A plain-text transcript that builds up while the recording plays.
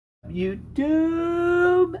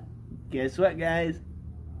YouTube? Guess what, guys?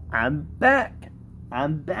 I'm back.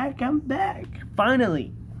 I'm back.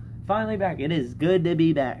 Finally back. It is good to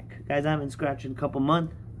be back. Guys, I haven't scratched in a couple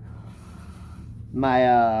months.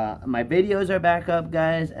 My videos are back up,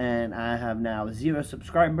 guys, and I have now 0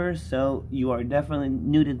 subscribers, so you are definitely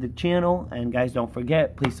new to the channel. And guys, don't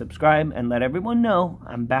forget, please subscribe and let everyone know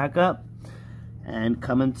I'm back up, and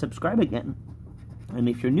come and subscribe again. And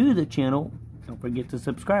if you're new to the channel, don't forget to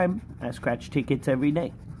subscribe. I scratch tickets every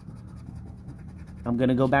day. I'm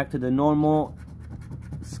gonna go back to the normal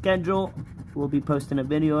schedule. We'll be posting a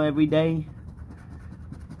video every day.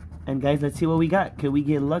 And guys, let's see what we got. Can we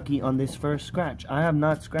get lucky on this first scratch? I have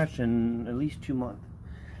not scratched in at least 2 months.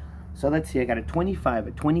 So let's see. I got a 25,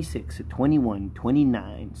 a 26, a 21,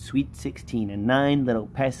 29, sweet 16, a 9, little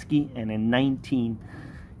pesky, and a 19.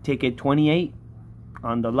 Ticket 28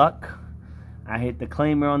 on the luck. I hit the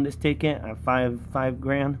claimer on this ticket at five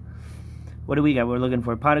grand. What do we got? We're looking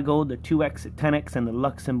for a pot of gold, the 2x, a 10x, and the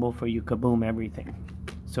luck symbol for you kaboom everything.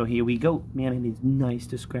 So here we go. Man, it is nice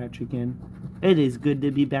to scratch again. It is good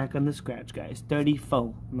to be back on the scratch, guys.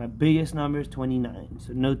 34. My biggest number is 29.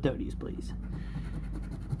 So no 30s, please.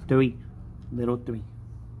 3. Little 3.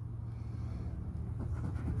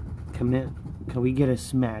 Come in. Can we get a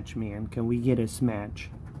smash, man? Can we get a smash?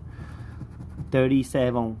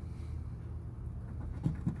 37.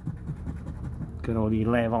 Good old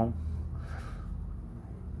 11.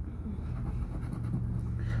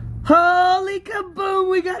 Holy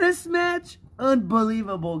kaboom, we got a smash.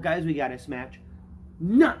 Unbelievable, guys, we got a smash.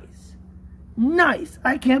 Nice. Nice.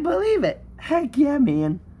 I can't believe it. Heck yeah,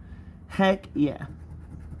 man. Heck yeah.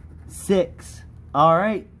 6. All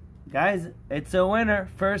right, guys, it's a winner.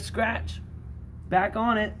 First scratch. Back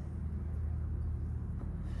on it.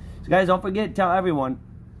 So, guys, don't forget, tell everyone,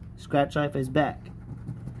 Scratch Life is back.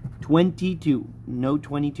 22. No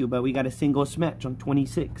 22, but we got a single smash on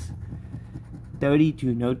 26.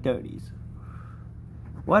 32, no 30s.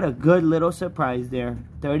 What a good little surprise there.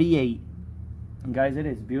 38. And guys, it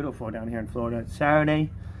is beautiful down here in Florida. It's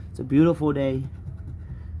Saturday. It's a beautiful day.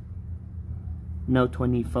 No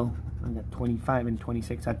 24. I got 25 and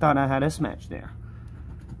 26. I thought I had a smash there.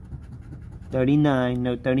 39,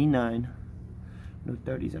 no 39. No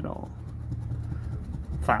 30s at all.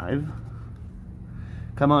 5.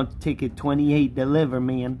 Come on, ticket 28. Deliver,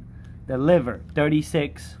 man. Deliver.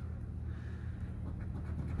 36.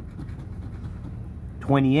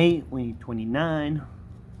 28, we need 29.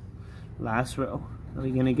 Last row. Are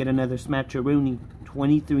we gonna get another smatcheroonie?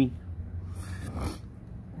 23.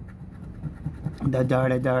 Da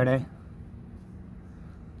darda.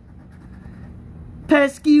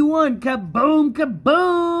 Pesky 1. Kaboom,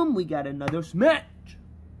 kaboom. We got another smash.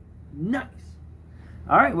 Nice.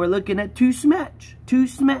 Alright, we're looking at 2 smash. 2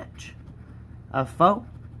 smash. A 4.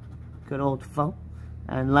 Good old 4.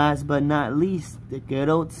 And last but not least, the good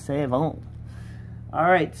old 7.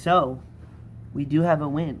 Alright, so we do have a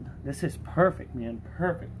win. This is perfect, man.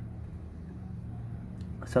 Perfect.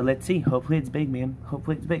 So let's see. Hopefully it's big, man.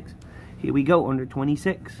 Hopefully it's big. Here we go. Under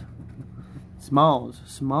 26. Smalls.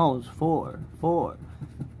 4.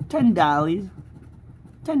 $10.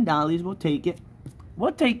 $10. We'll take it.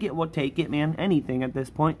 We'll take it, man. Anything at this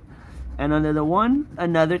point. And under the 1,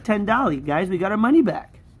 another $10. Guys, we got our money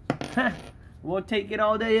back. We'll take it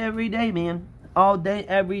all day, every day, man. All day,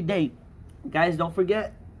 every day. Guys, don't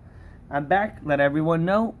forget, I'm back. Let everyone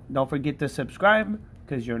know. Don't forget to subscribe,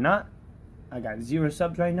 because you're not. I got 0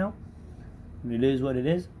 subs right now. It is what it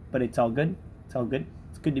is, but it's all good. It's all good.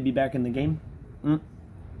 It's good to be back in the game.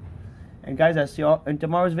 And guys, I'll see y'all in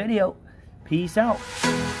tomorrow's video. Peace out.